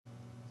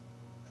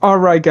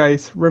Alright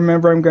guys,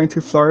 remember I'm going to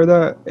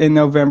Florida in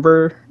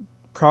November,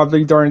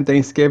 probably during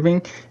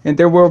Thanksgiving, and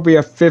there will be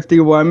a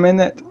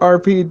 51-minute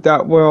RP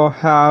that will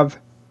have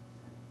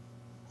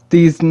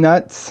these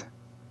nuts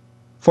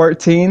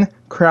 14,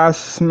 Crash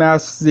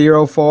Smash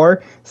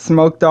 04,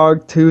 Smoke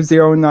Dog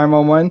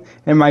 20911,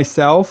 and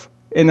myself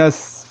in a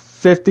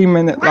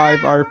 50-minute live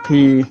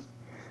RP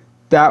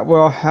that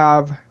will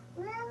have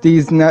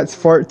these nuts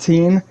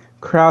 14,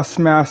 Crash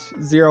Smash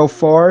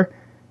 04,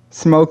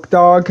 Smoke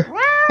Dog,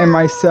 and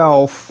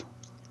myself.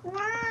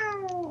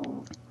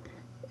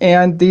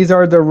 And these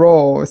are the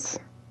roles.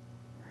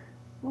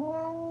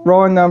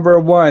 Role number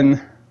 1.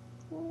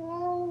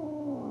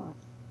 Oh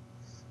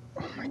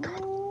my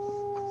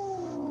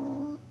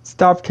god.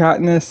 Stop,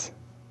 Katniss.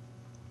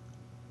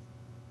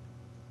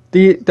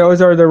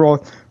 Those are the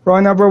roles.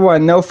 Role number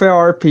 1, no fail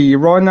RP.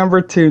 Role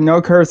number 2,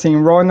 no cursing.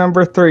 Role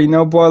number 3,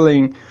 no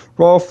bullying.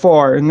 Role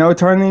 4, no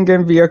turning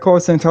in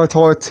vehicles until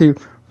told to.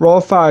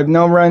 Role 5,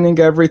 no running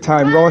every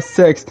time. Role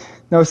 6,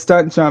 no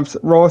stunt jumps.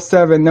 Role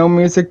 7, no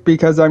music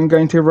because I'm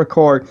going to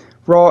record.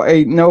 Role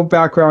 8, no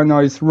background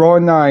noise.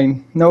 Role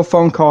 9, no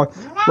phone call.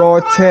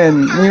 Role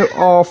 10, mute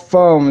all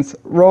phones.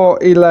 Role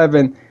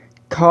 11,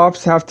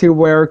 cops have to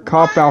wear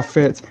cop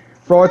outfits.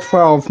 Role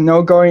 12,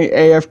 no going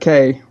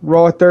AFK.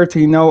 Role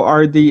 13, no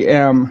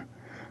RDM.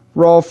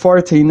 Role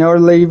 14, no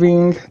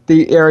leaving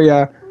the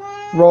area.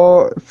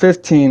 Role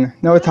 15,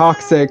 no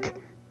toxic.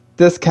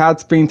 This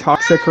cat's being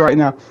toxic right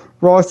now.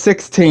 Role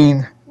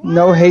 16,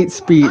 no hate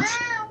speech.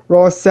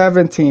 Role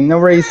 17, no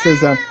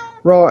racism.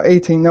 Role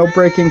 18, no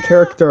breaking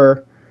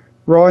character.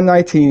 Role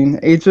 19,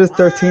 ages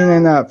 13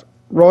 and up.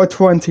 Role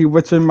 20,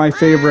 which is my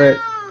favorite.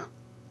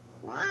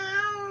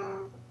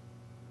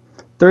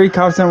 3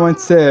 cops and 1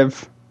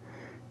 civ.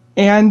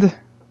 And,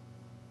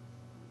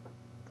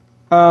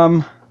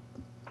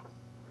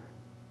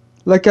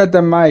 look at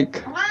the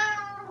mic.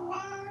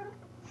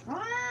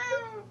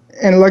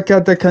 And look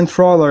at the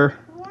controller.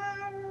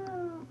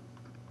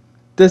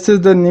 This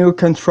is the new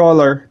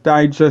controller that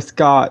I just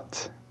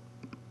got.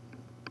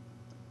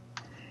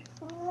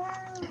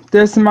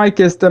 This mic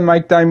is the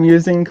mic that I'm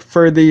using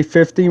for the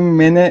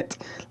 50-minute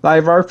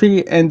live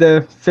RP and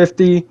the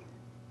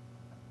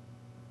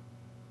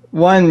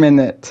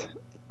 51-minute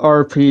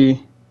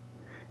RP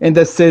in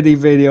the city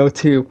video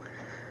too.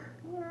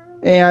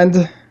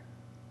 And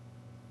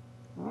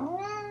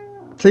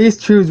please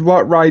choose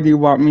what ride you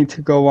want me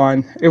to go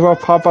on. It will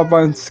pop up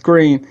on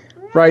screen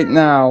right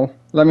now.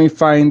 Let me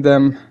find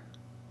them.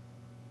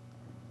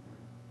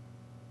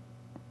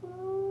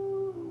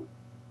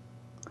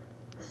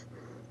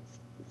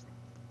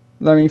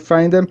 Let me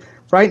find them.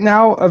 Right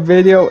now, a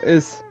video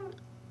is,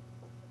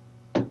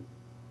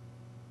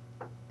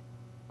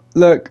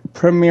 look,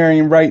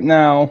 premiering right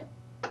now.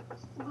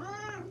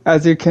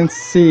 As you can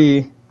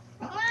see.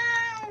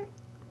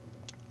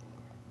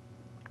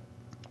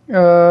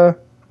 I'm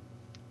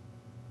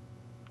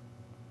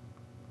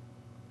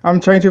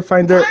trying to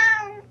find the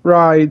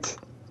rides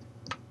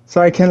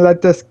so I can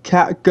let this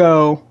cat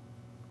go.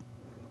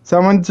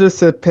 Someone just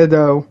said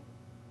pedo.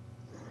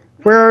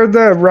 Where are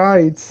the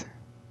rides?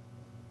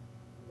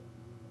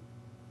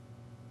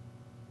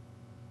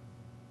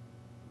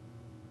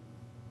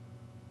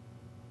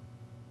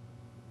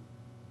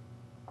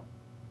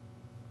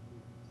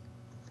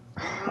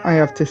 I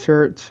have to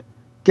search.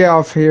 Get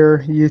off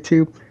here,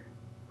 YouTube.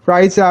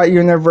 Rides at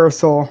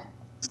Universal.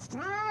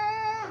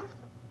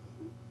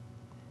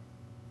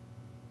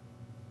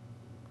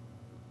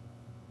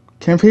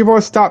 Can people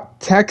stop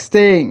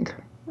texting?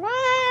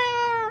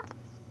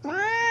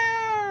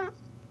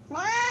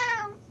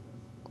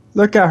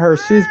 Look at her,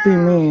 she's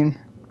being mean.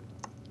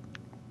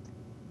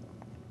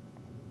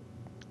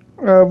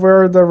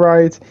 Where are the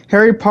rides?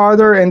 Harry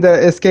Potter and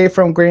the Escape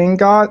from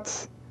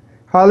Gringotts.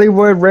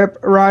 Hollywood Rip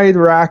Ride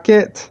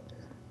Racket.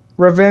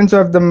 Revenge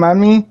of the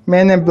Mummy.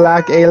 Men in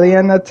Black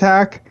Alien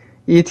Attack.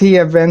 E.T.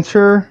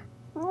 Adventure.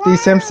 The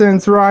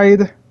Simpsons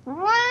Ride.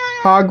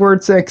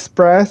 Hogwarts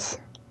Express.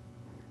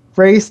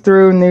 Race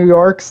Through New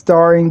York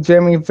starring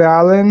Jimmy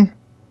Fallon.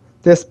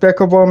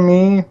 Despicable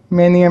Me,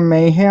 Minnie and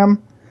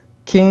Mayhem.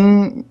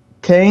 Kang,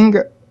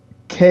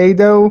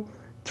 Kado,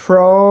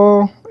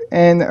 Troll,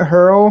 and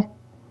Hurl.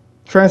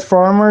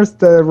 Transformers,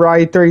 the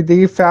Ride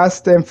 3D,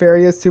 Fast and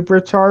Furious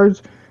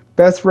Supercharged.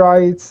 Best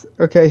rides,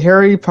 okay,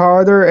 Harry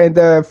Potter and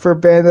the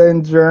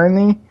Forbidden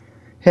Journey.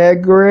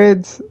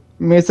 Hagrid's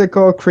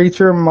Musical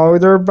Creature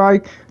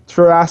Motorbike.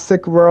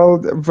 Jurassic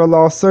World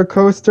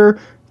Velocicoaster.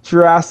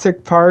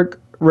 Jurassic Park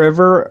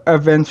River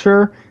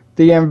Adventure,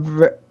 the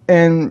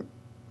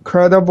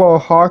Incredible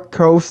Hawk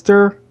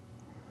Coaster,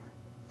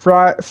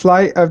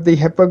 Flight of the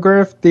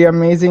Hippogriff, The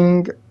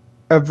Amazing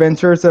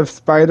Adventures of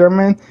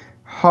Spider-Man,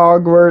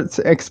 Hogwarts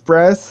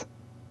Express,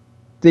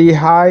 the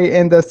High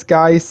in the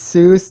Sky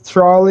Seuss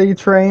Trolley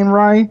Train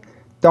Ride,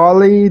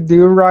 Dolly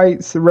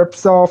Do-Right's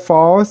Ripsaw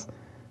Falls,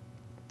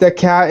 The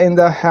Cat in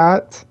the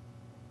Hat,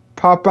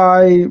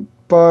 Popeye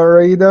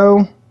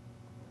Burrito,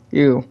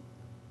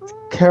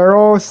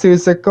 Carol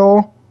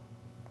Seussical,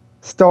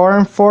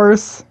 Storm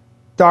Force,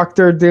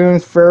 Dr.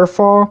 Doom's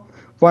Fearfall,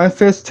 one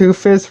fish, two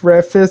fish,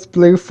 red fish,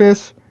 blue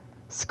fish,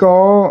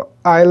 Skull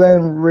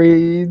Island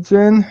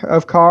region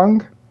of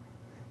Kong.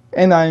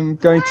 And I'm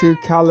going to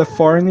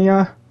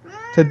California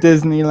to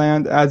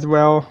Disneyland as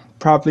well,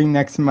 probably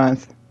next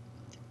month.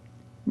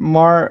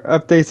 More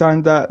updates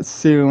on that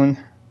soon.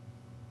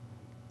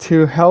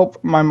 To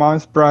help my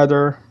mom's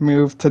brother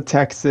move to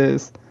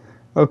Texas.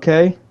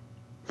 Okay?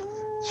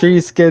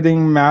 She's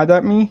getting mad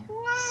at me,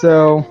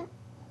 so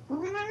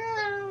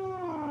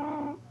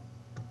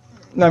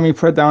let me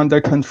put down the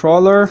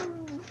controller.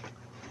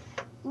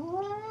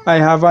 I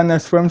have on a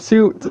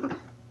swimsuit.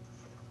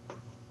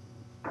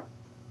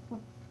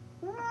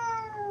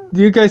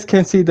 You guys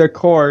can see the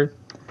cord.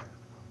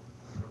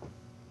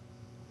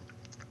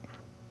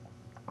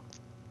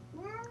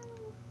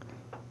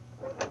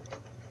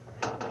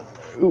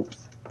 Oops.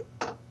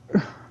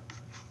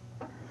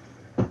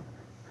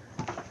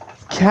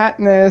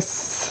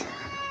 Katniss,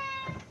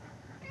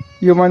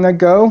 you wanna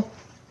go?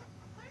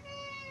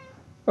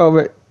 Oh,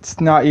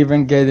 it's not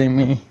even getting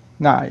me.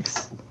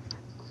 Nice.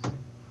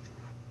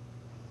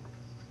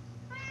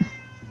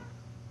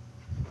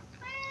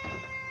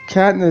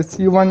 Katniss,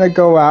 you wanna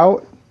go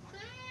out?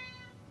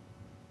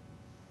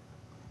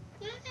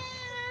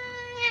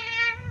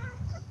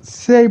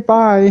 Say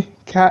bye,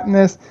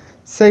 Katniss.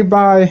 Say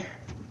bye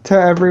to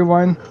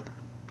everyone.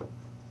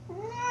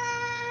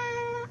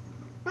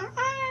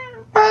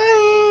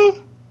 Bye.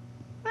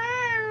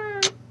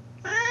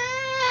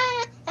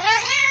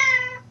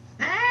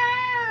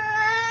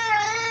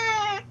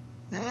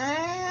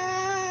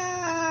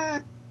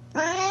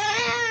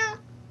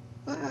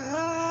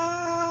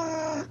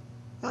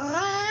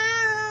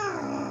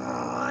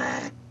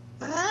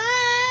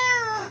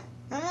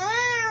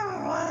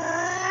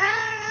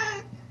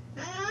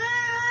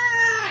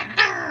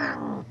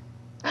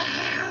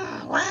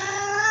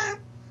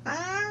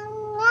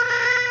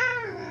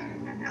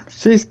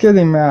 She's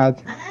getting mad.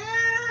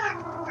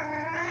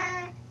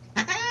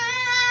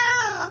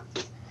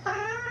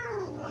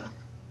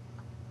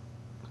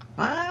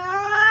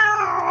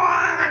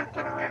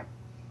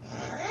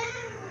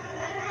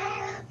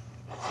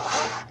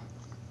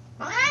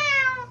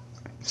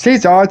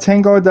 She's all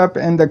tangled up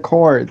in the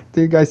cord.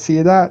 Do you guys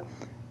see that?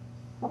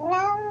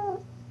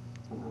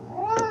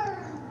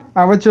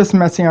 I was just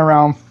messing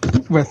around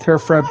with her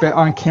for a bit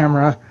on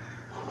camera.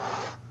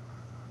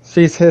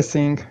 She's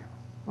hissing.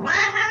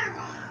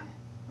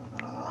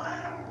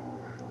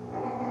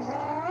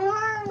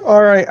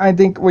 Alright, I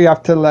think we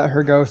have to let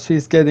her go.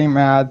 She's getting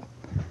mad.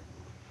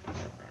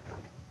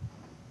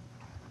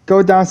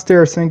 Go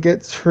downstairs and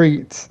get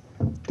treats.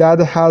 Dad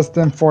has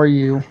them for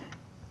you.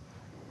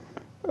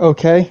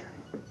 Okay?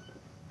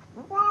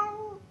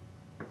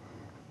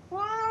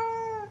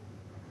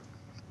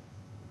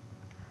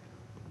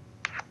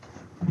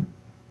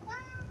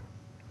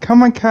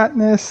 Come on,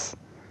 Katniss.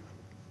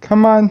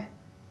 Come on.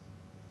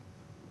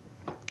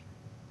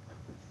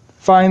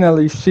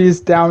 Finally, she's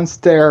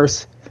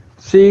downstairs.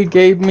 She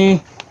gave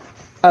me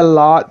a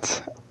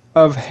lot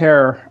of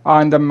hair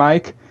on the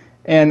mic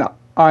and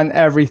on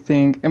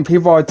everything. And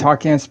people are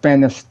talking in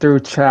Spanish through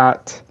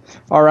chat.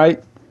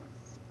 Alright?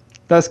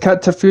 Let's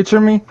cut to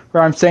future me,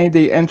 where I'm saying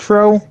the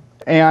intro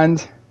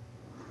and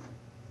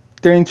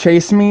doing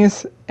chase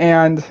me's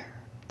and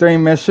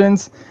doing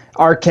missions,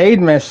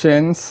 arcade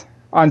missions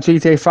on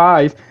GTA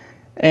 5,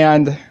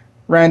 and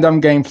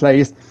random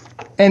gameplays.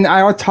 And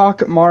I'll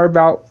talk more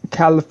about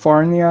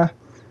California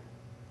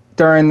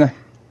during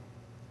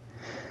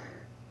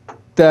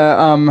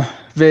the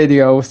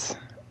videos.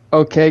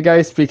 Okay,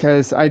 guys,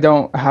 because I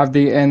don't have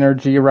the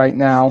energy right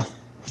now.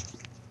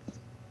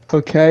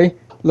 Okay,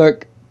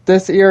 look,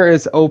 this ear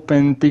is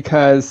open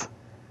because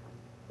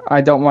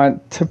I don't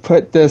want to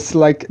put this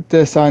like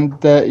this on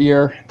the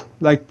ear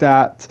like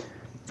that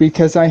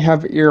because I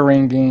have ear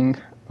ringing.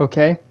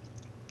 Okay,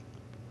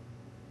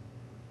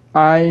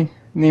 I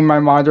need my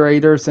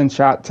moderators in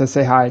chat to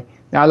say hi.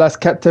 Now let's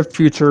cut to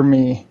future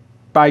me.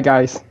 Bye,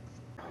 guys.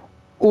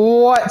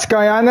 What's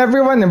going on,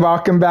 everyone, and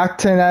welcome back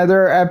to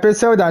another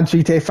episode on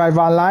GTA 5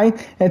 Online.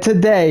 And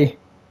today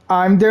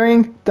I'm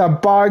doing the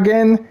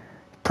Bogden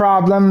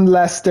problem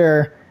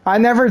Lester. I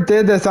never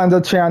did this on the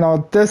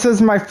channel. This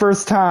is my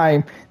first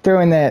time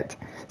doing it.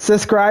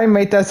 Subscribe,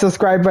 make that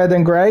subscribe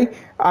button gray.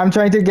 I'm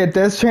trying to get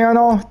this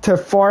channel to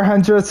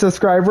 400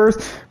 subscribers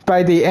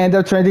by the end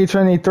of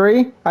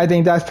 2023. I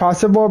think that's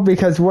possible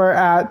because we're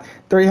at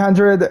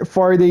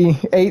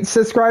 348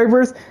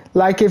 subscribers.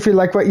 Like if you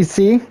like what you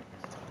see.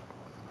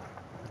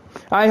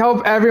 I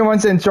hope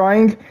everyone's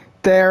enjoying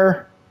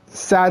their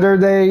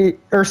Saturday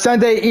or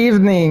Sunday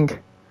evening.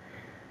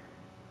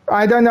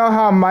 I don't know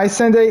how my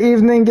Sunday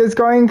evening is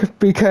going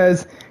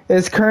because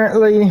it's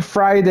currently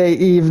Friday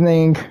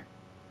evening.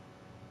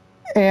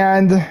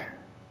 And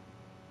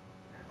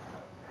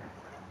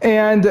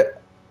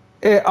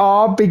it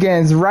all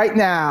begins right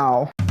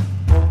now.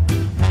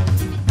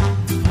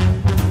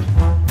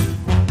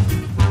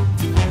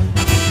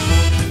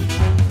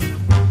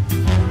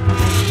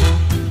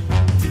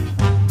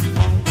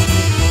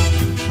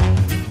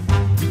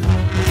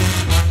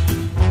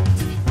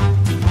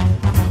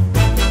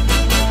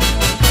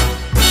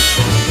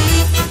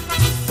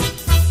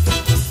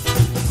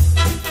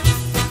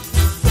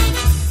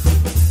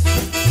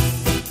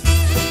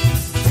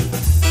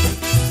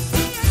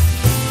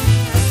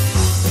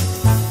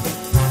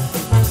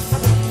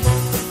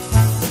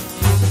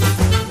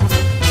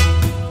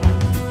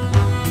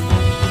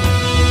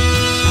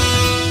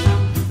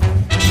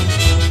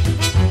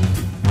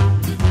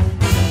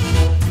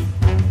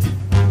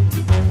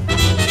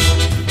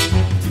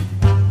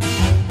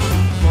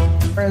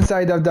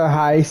 side of the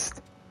heist.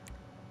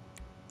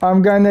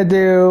 I'm gonna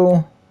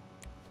do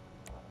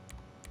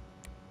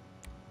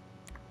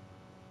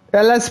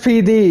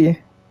LSPD.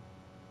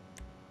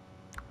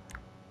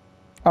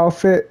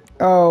 Outfit.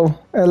 Oh,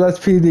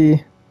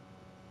 LSPD.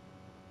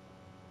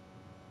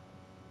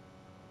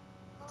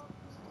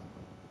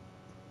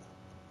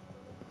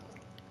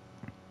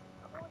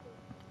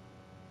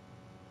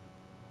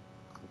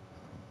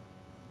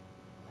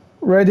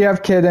 Ready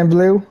up, kid in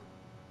blue.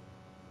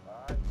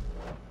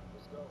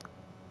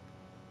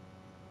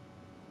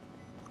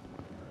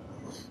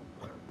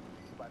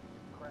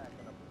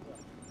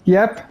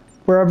 Yep,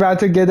 we're about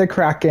to get a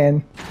crack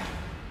in.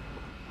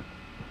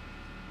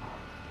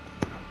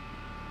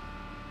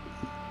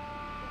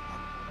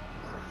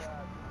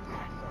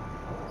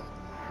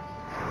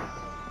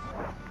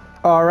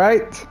 All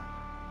right.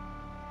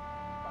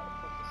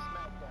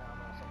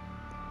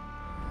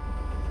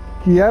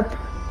 Yep.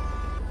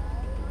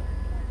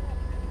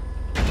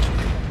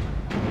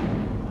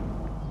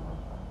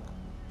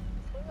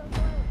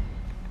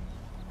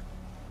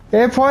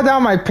 It pulled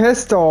out my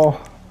pistol.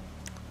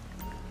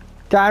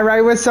 Guy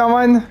right with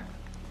someone?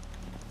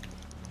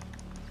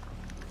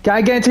 Can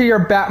I get into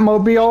your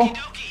Batmobile?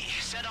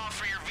 Okie set off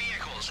for your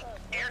vehicles.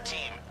 Air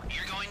team,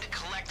 you're going to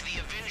collect the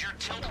Avenger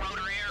tilt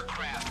rotor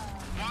aircraft.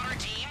 Water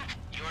team,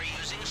 you are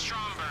using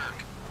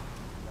Stromberg.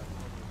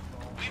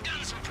 We've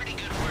done some pretty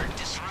good work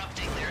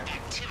disrupting their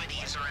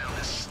activities around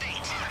the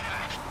state.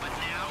 But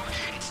now,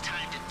 it's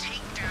time to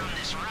take down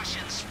this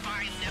Russian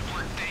spy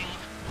network thing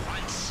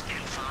once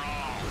and for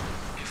all.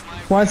 If my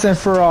Once and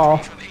for all.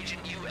 from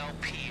Agent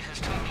ULP has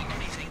taught me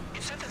anything,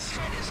 it's that the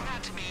threat is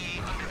not to be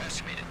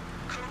underestimated.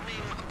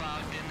 Codename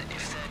Bogden,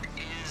 if that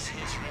is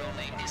his real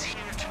name, is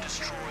here to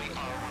destroy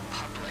our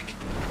republic.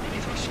 Maybe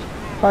those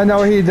should... I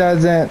know he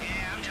doesn't.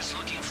 Yeah, I'm just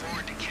looking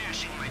forward to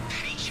cashing my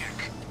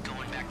paycheck.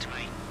 Going back to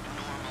my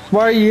normal...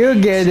 What are you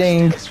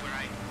getting, existence where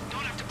I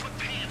don't have to put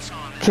pants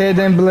on. kid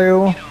in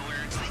blue? You know,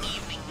 where it's the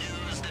evening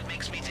news that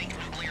makes me think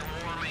nuclear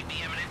war might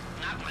be imminent,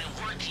 not my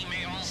work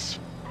emails.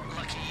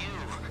 Lucky you.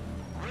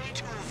 Way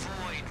to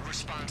avoid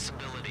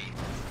responsibility.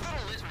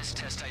 Little litmus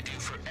test I do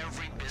for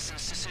every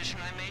business decision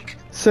I make.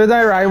 Should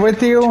I ride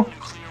with you?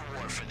 Nuclear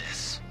war for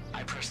this.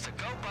 I press the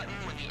go button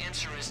when the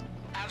answer is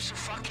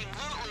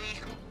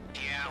abso-fucking-lutely.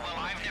 Yeah, well,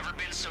 I've never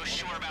been so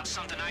sure about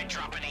something I'd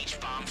drop an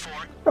H-bomb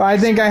for. I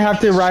think I have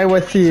to ride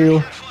with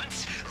you.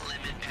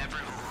 Lemon pepper.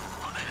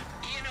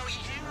 You know,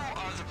 you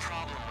are the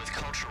problem with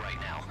culture right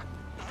now.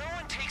 No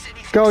one takes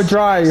anything Go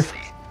drive.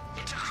 seriously.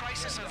 It's a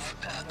crisis of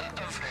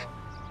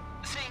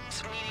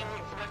things meaning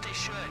what they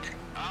should.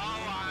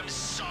 Oh, I'm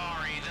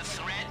sorry. The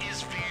threat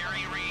is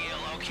very real,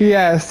 okay?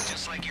 Yes.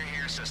 Just like your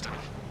hair system.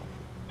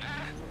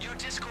 Your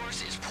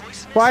discourse is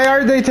poisonous. Why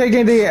are they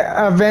taking the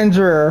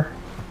Avenger?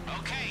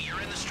 Okay, you're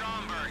in the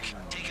Stromberg.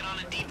 Take it on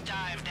a deep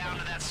dive down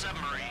to that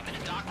submarine.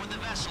 Dock with the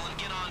vessel and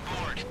get on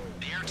board.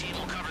 The air team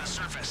will cover the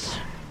surface.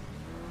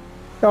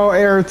 Oh,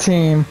 air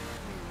team.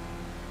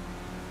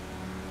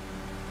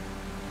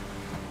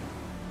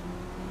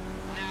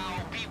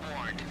 Now, be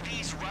warned.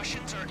 These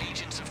Russians are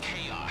agents of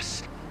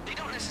chaos. They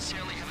don't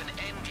necessarily have an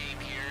end game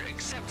here,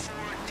 except for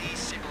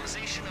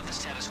destabilization of the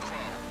status quo.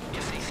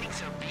 If they think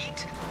they're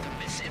beat,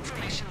 the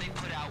misinformation they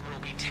put out will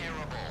be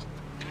terrible.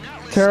 Do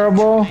not listen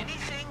Terrible? to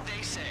anything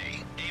they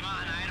say.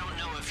 Amon, I don't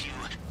know if you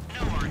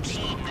know our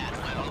team that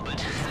well,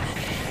 but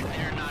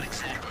they're not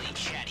exactly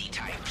chatty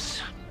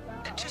types.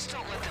 Just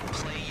don't let them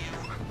play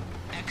you.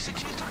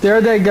 Execute them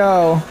There they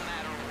go. no matter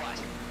what.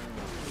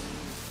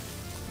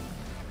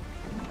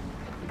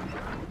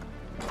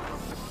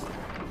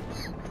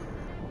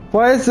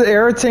 What is the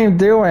air team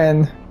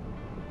doing?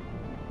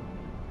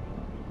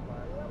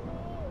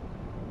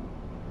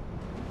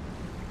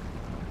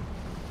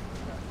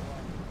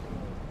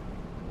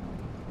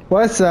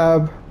 What's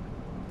up?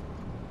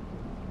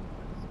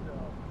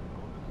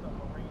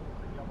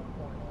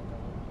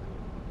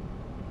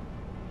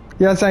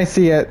 Yes, I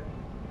see it.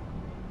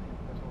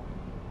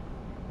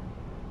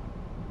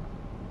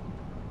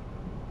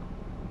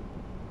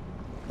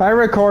 I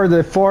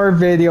recorded 4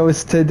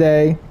 videos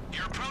today.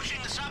 You're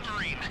approaching the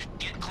submarine.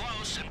 Get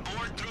close and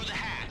board through the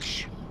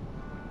hatch.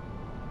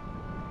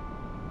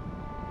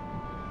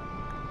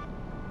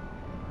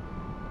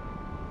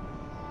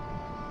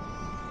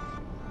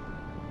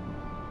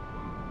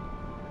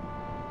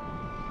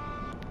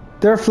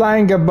 They're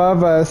flying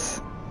above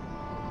us.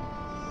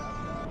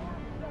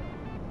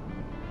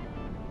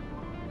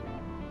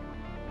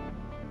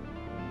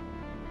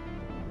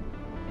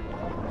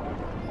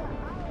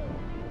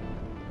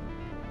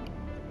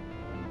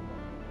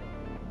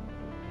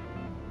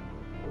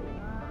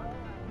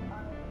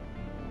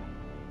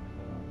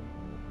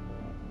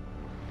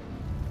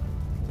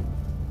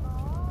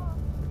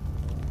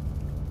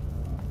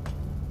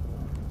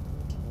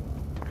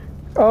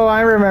 Oh,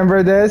 I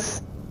remember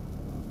this.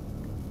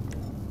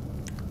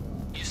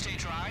 You stay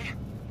dry?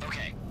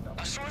 Okay.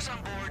 A source on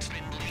board's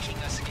been leaking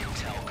us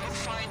intel. Go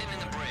find him in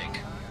the brig.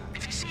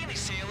 If you see any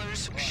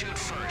sailors, shoot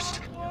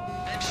first.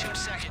 Then shoot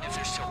second if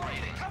they're still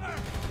breathing.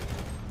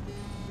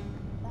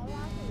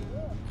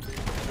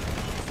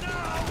 No,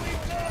 we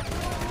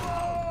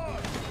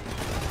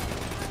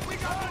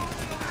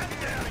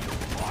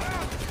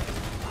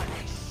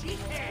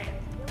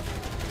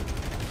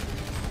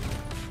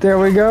There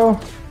we go.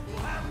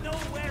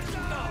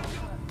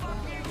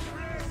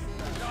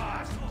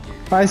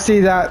 I see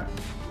that.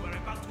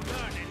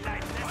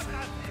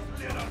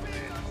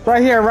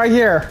 Right here, right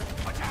here.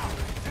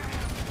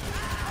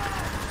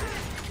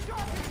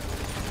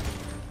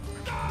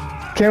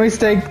 Can we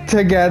stay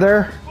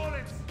together?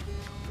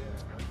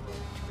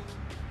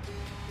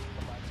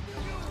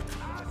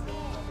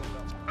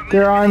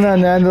 They're on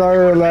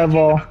another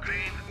level.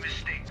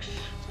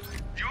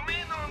 You may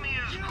know me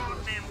as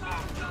codename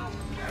Bogden.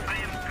 I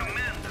am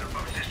commander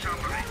of the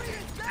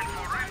submarine. And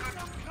for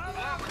record,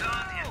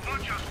 Bogden is not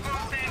just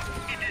codename,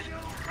 it is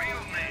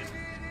real name.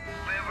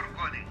 Clever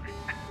coding.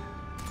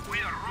 We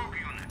are rogue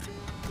unit,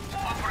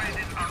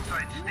 operating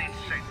outside state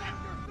sanction.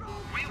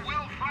 We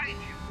will fight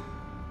you,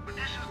 but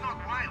this is not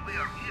why we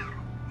are here.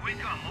 We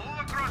come all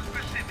across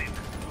Pacific.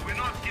 We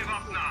not give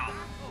up now.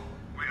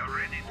 We are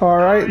ready to All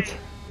right. die.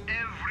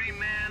 Every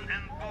man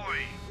and boy.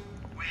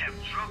 We have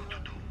job to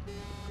do.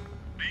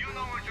 Do you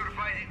know what you're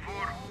fighting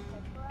for?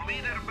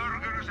 Bleeder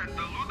burgers and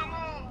the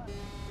all?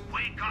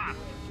 Wake up.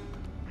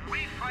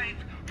 We fight.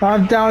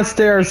 I'm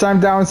downstairs. I'm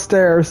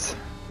downstairs.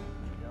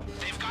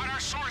 They've got our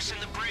source in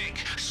the brig.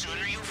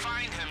 Sooner you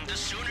find him, the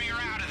sooner you're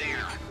out of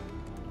there.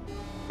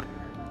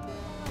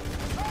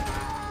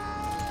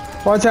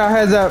 Watch out,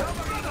 heads up.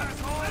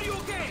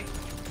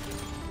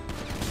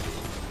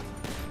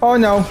 Oh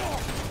no.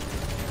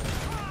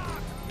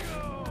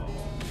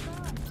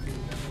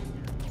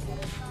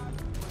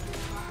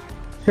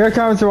 Here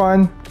comes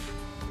one.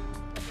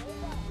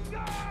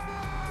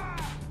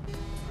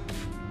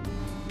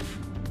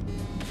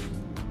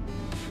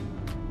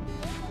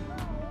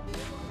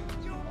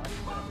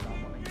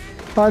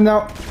 Oh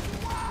no.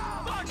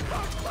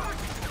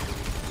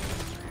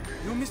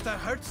 You Mr.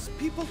 Hertz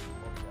people?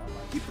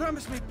 He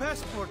promised me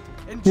passport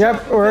and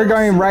Yep, job we're and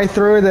going right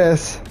through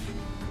this.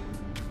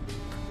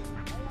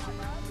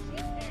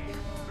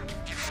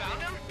 You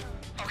found him?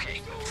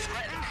 Okay,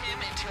 threaten him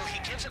until he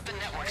gives up the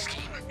network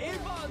scheme.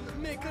 Avon,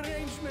 make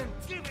arrangement.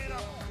 Give it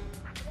up.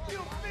 You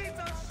piece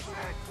of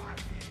shit.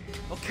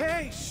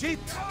 Okay, shit.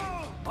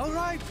 All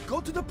right, go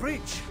to the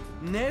bridge.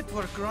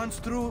 Network runs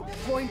through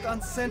point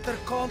on center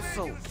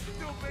console.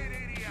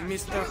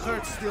 Mr.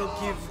 Hertz still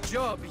give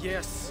job,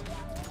 yes.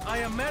 I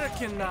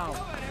American now.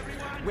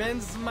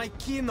 When's my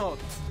keynote?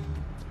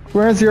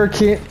 Where's your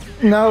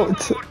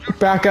keynote?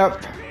 Back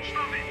up. Stop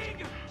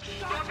it!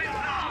 Stop it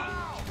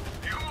now!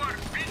 You are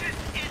biggest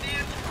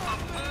idiots of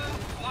whole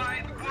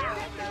wide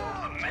world,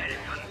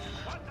 Americans.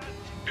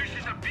 This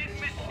is a big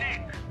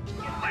mistake,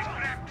 like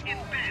wrapped in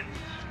pens.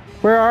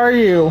 Where are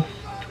you? Stupid.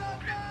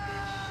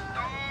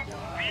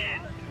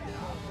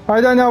 I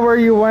don't know where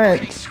you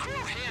went. Screw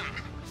him.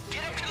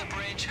 Get up to the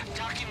bridge,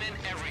 document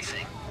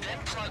everything, then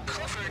plug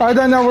Clifford. I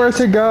don't know where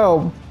to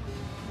go.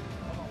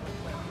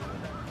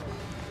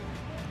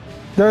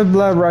 There's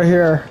blood right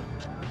here.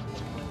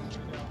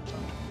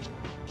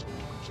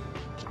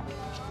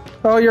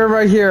 Oh, you're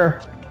right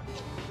here.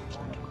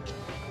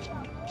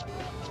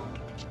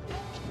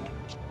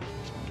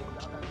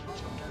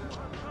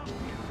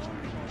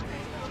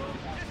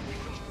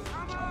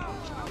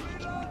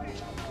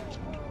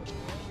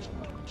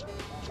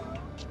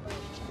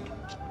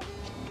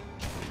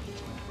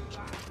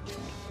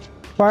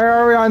 Why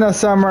are we on a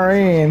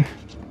submarine?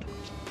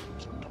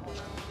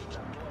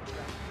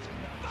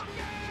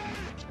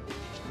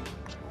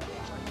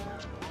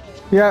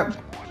 Yep.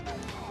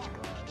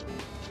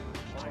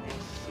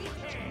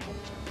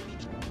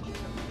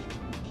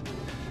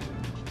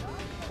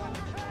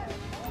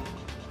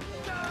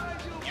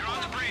 You're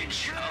on the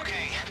bridge.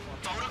 Okay.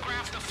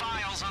 Photograph the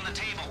files on the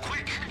table.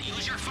 Quick,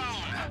 use your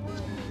phone.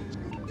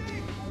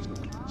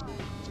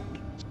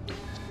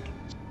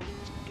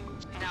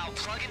 Now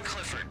plug in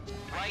Clifford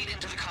right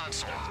into the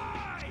console.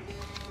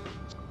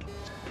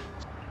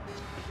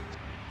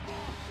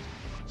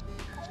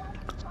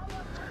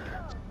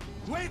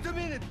 Wait a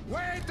minute!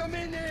 Wait a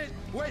minute!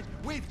 Wait!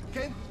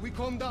 Can we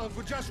calm down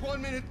for just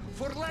 1 minute?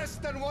 For less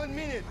than 1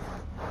 minute!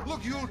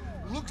 Look, you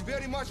look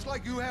very much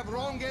like you have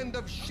wrong end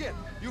of shit.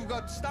 You've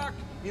got stuck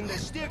in the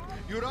stick.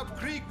 You're up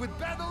creek with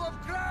battle of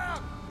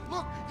crab.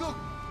 Look!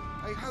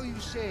 How you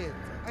say it?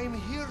 I'm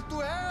here to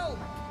help.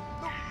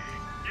 Look.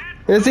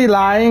 Is he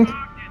lying?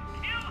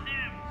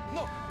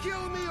 No,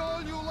 kill me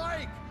all you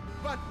like.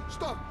 But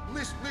stop.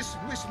 Listen.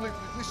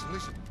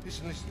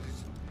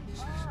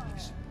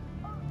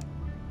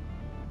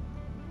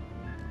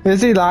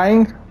 Is he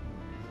lying?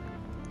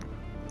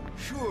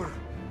 Sure,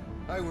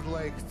 I would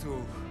like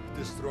to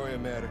destroy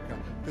America,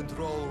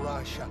 control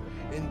Russia,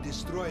 and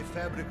destroy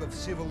fabric of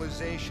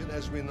civilization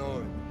as we know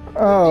it.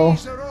 Oh. But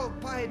these are all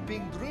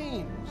piping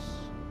dreams.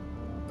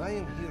 I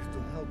am here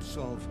to help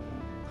solve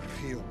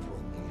a real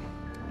problem.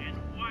 And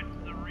what's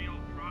the real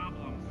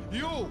problem?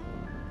 You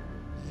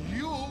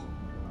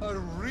are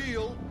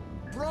real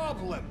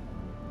problem.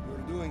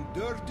 You're doing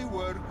dirty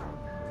work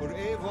for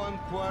Avon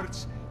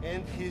Quartz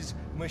and his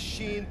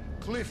machine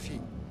Cliffy.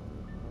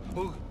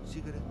 Oh,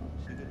 cigarette.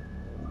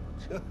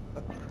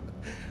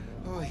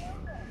 Oh,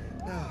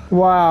 now,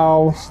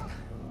 Wow.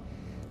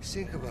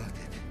 think about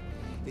it.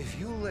 If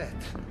you let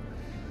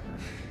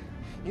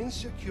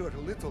insecure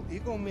little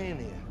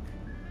egomaniac.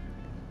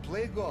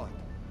 Play God.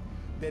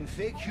 Then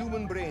fake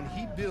human brain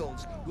he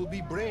builds will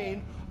be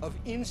brain of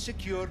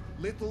insecure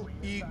little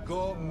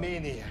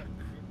egomaniac.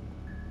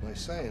 My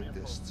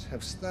scientists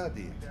have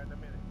studied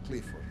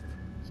Clifford.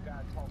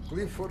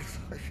 Clifford...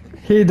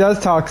 He does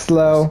talk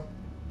slow.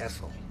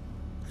 asshole.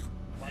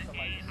 The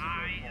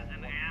AI is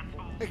an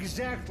asshole.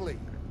 Exactly.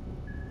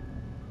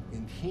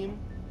 And him...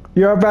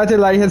 You're about to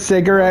light his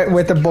cigarette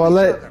with a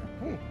bullet.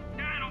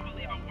 I don't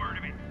believe a word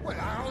of it. Well,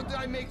 how did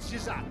I make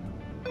this up?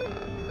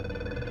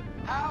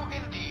 How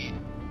indeed.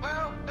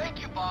 Well,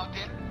 thank you,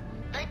 Bogden.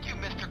 Thank you,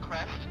 Mr.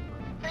 Crest.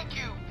 Thank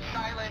you,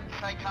 silent,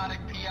 psychotic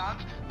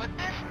peons. But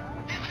this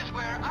is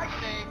where I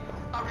say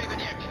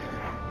arrivederci.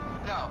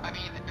 No, I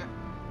mean,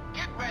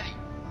 get ready.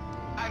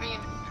 I mean,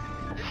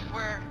 this is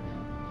where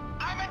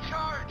I'm in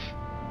charge.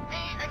 Me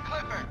and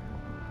Clifford.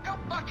 Go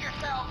fuck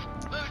yourselves,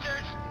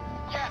 losers.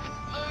 Yes,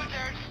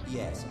 losers.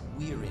 Yes,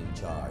 we're in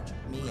charge.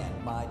 Me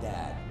and my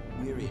dad.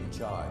 We're in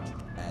charge.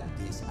 And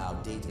this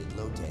outdated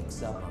low-tech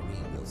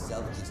submarine will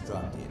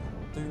self-destruct in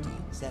 30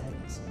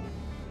 seconds.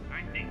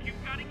 I think you've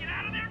got to get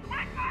out of there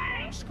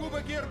quickly!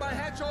 Scuba gear by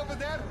hatch over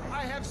there.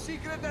 I have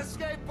secret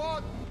escape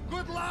pod.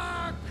 Good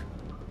luck!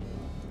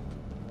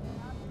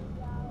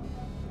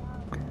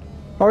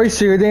 Are we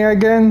shooting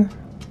again?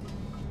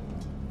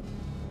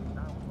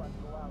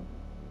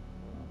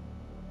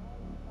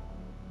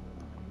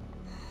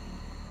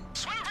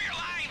 Swim for your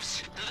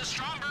lives! The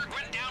Stromberg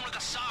went down with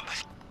a sub.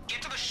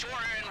 Get to the shore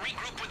and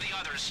regroup with the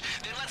others.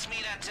 Then let's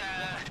meet at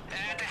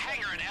the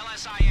hangar at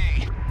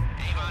LSIA.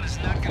 Avon is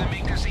not gonna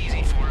make this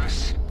easy for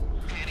us.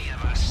 Any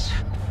of us.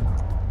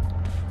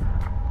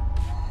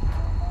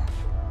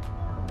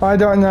 I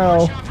don't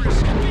know.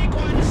 Choppers, big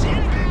ones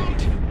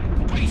inbound!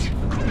 Wait,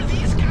 who are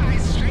these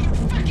guys? Are you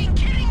fucking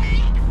kidding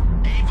me?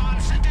 Avon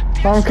sent a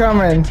death I'm squad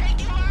coming. to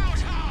take you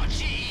out. Oh,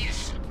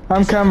 jeez.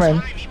 I'm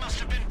coming. He must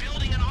have been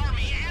building an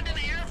army and an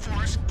air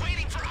force,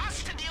 waiting for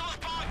us to deal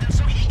with Bogden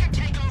so he could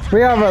take over.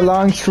 We have a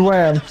long and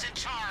swim. those in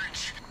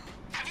charge.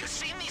 Have you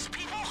seen these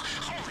people?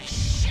 Holy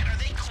shit, are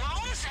they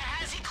clones?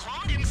 Has he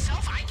cloned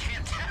himself? I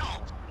can't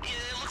tell. It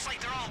looks like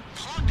they're all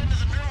plugged into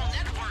the neural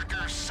network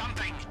or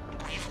something.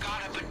 We've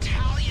got a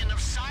battalion of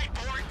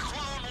cyborg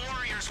clone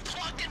warriors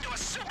plugged into a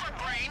super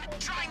brain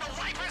trying to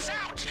wipe us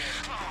out.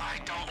 Oh, I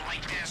don't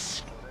like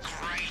this.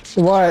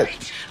 Great. What?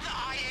 Great. The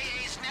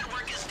IAA's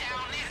network is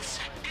down.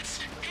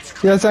 It's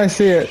Yes, I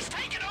see it. He's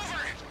taken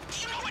over. Do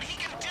you know what he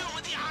can do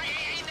with the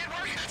IAA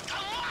network?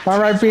 A lot.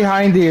 I'm right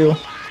behind you. A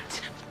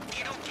lot.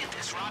 You don't get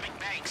this robbing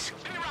banks.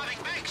 I mean,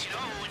 robbing banks, you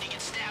know, when you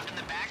get stabbed in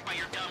the back by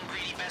your dumb,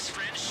 greedy best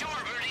friend. Sure,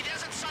 but he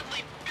doesn't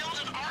suddenly build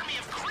an army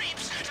of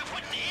creeps to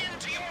put an end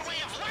to your way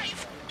of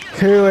life. He has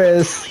Who a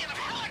is? battalion of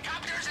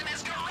helicopters in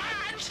his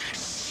garage.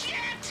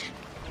 Shit.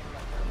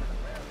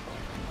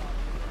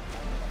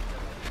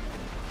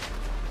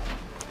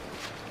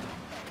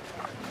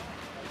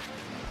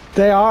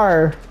 They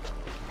are.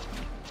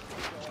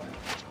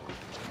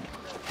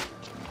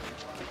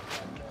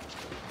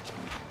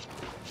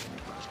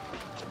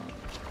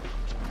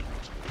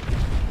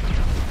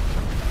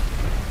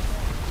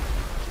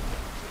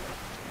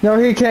 No,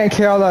 he can't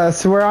kill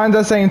us. We're on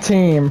the same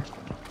team.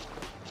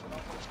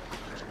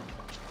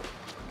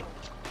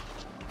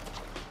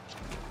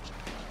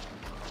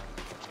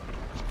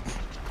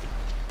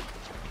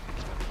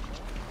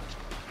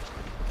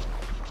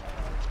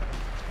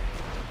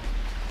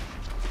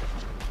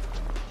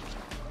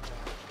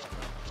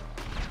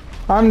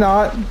 I'm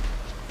not.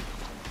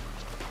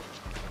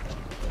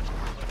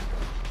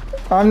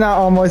 I'm not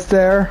almost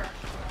there.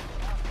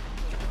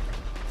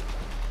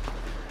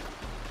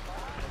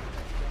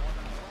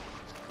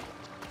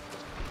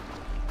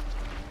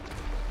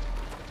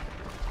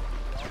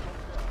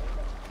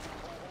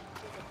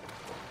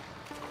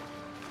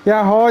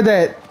 Yeah, hold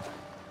it.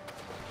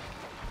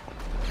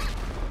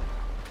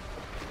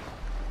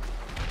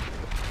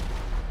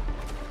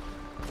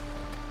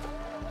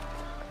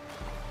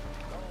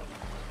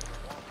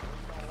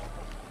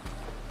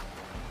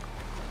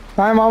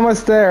 I'm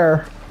almost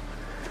there.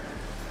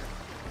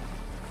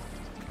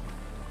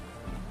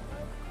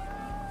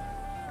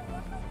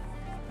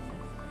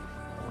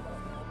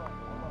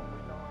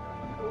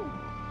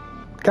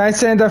 Guys,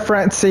 sit in the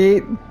front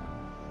seat.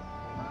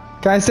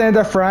 Guys, sit in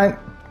the front.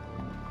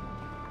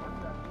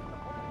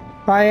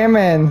 I am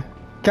in.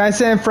 Can I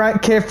sit in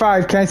front? Kid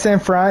 5, can I sit in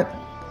front?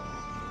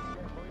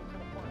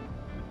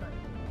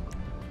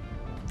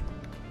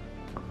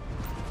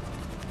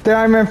 There,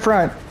 I'm in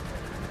front.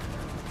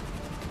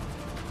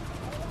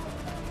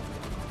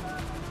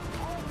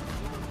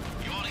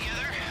 You all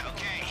together?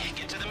 Okay,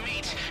 get to the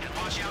meet and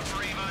watch out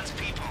for Avon's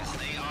people.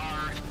 They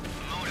are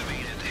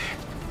motivated.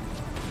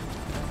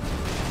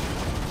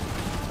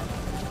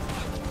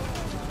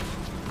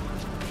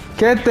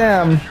 Get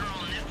them.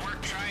 Neural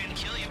network try and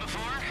kill you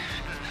before?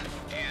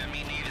 Yeah,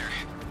 me neither.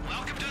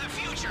 Welcome to the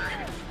future.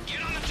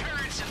 Get on the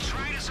turrets and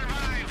try to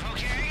survive,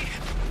 okay?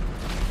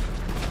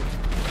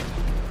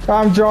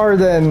 I'm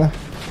Jordan.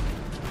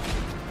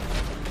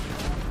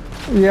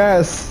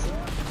 Yes.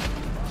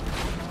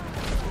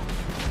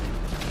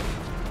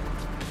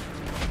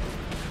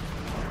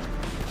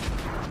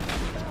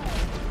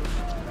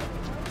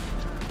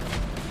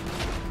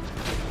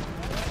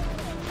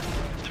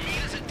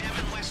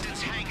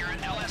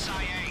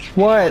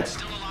 What?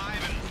 Still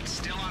alive and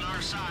still on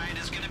our side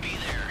is gonna be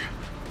there.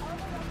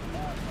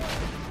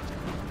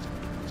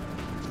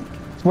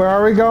 Where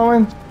are we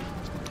going?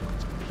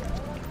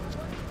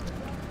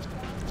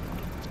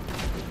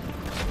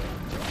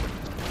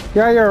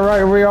 Yeah, you're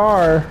right, we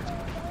are.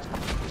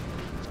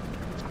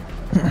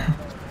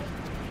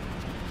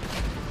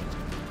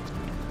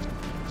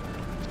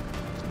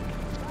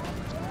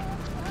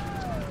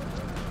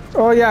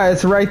 Oh yeah,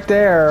 it's right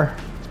there.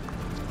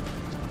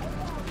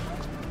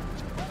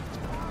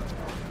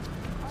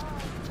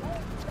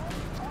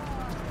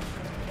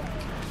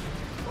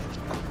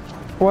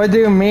 What do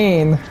you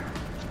mean?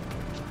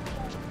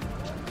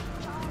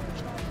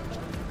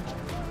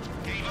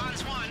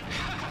 Avon's won.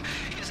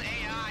 His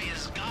AI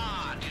is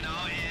God, you know,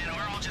 and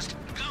we're all just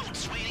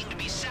goats waiting to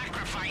be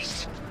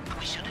sacrificed.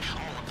 We should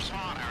all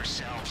applaud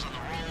ourselves on the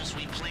roles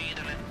we played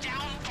in the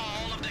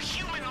downfall of the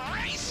human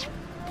race.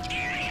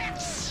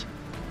 Idiots!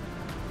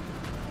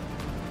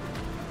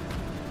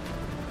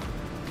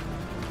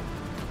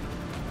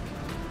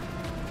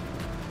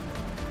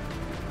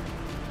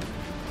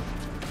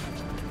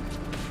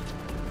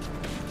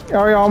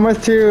 Are we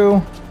almost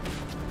to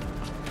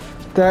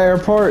the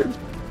airport?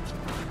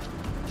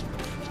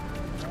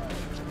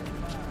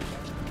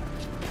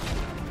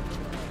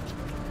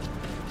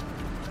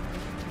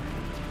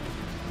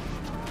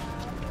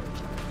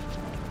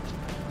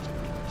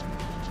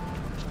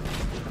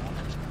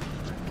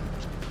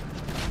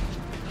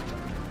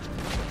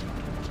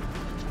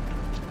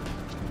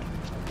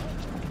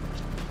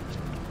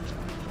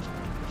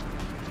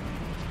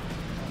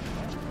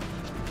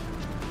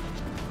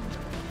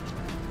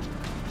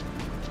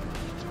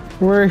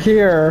 We're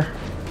here.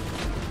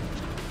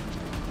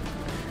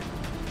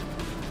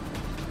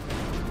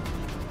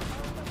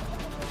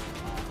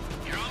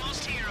 You're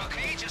almost here,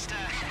 okay? Just,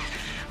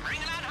 bring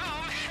it on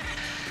home.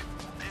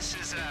 This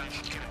is,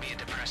 gonna be a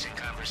depressing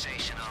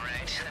conversation, all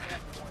right?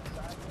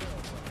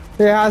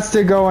 It has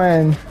to go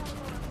in.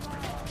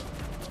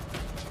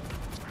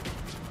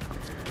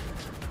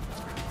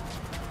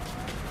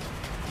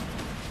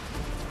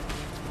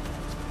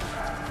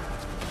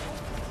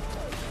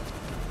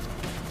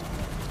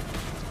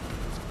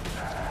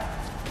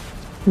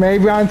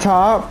 Maybe on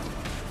top.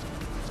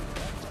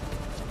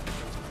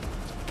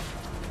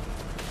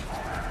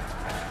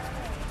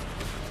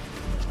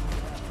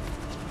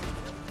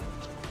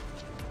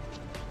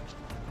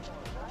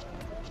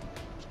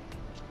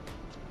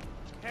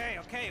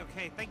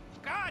 Okay. Thank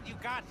God you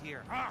got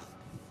here. Ugh,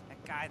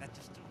 that guy that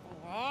just...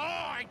 Oh,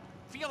 I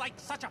feel like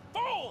such a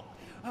fool.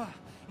 Ugh,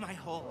 my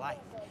whole life,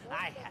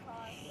 I have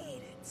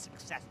hated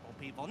successful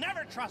people.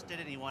 Never trusted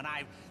anyone.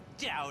 I've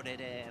doubted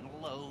and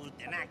loathed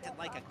and acted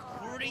like a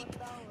creep.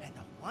 And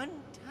the one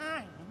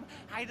time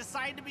I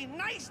decide to be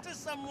nice to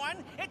someone,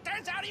 it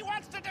turns out he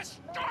wants to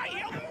destroy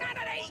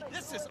humanity!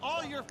 This is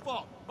all your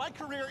fault. My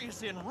career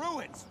is in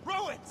ruins.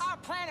 Ruins! Our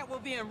planet will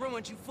be in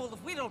ruins, you fool,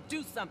 if we don't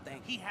do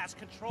something. He has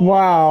control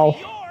Wow. of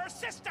your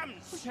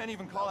systems! We can't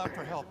even call out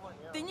for help.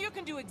 Then you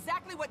can do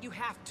exactly what you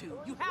have to.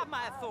 You have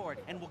my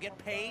authority. And we'll get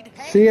paid?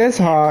 She is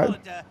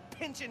hot. Good,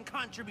 pension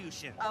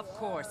contribution. Of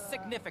course,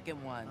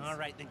 significant ones. All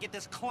right, then get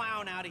this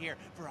clown out of here.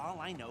 For all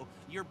I know,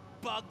 you're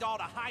bugged all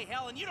to high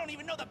hell and you don't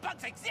even know the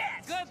bugs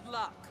exist! Good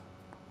luck.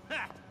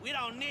 Ha, we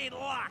don't need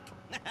luck!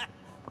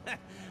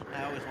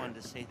 I always wanted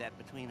to say that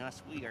between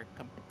us, we are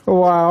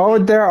Wow,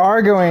 they're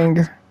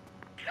arguing.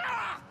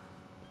 Ah!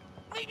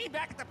 Meet me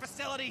back at the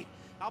facility.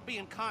 I'll be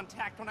in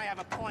contact when I have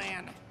a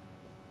plan.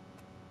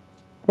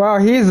 Wow,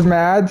 he's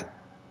mad.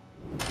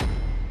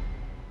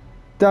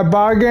 The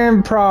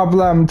Bogden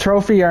problem,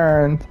 trophy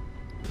earned.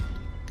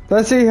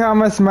 Let's see how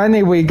much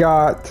money we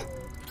got.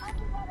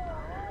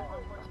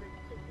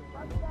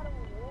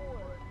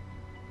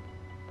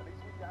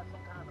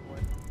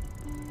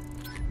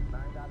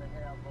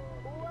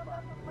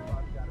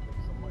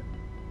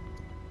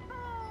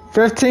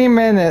 $15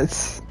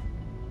 minutes.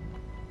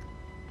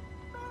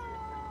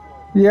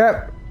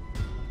 Yep.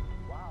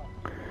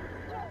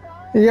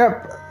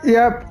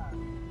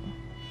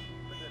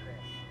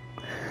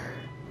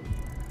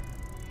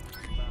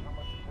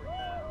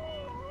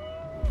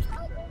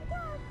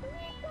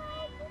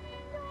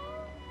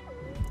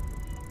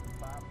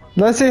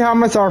 Let's see how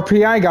much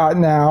RP I got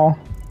now.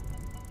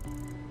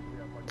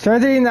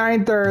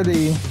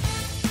 2930.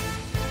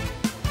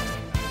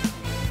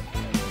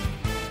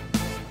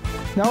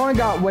 No one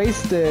got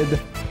wasted.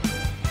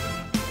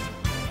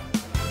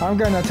 I'm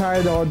gonna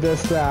title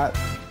this that.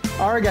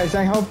 Alright guys,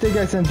 I hope you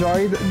guys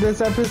enjoyed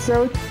this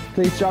episode.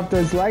 Please drop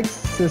those likes,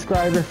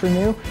 subscribe if you're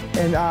new,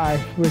 and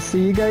I will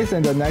see you guys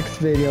in the next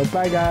video.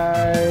 Bye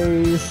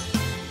guys!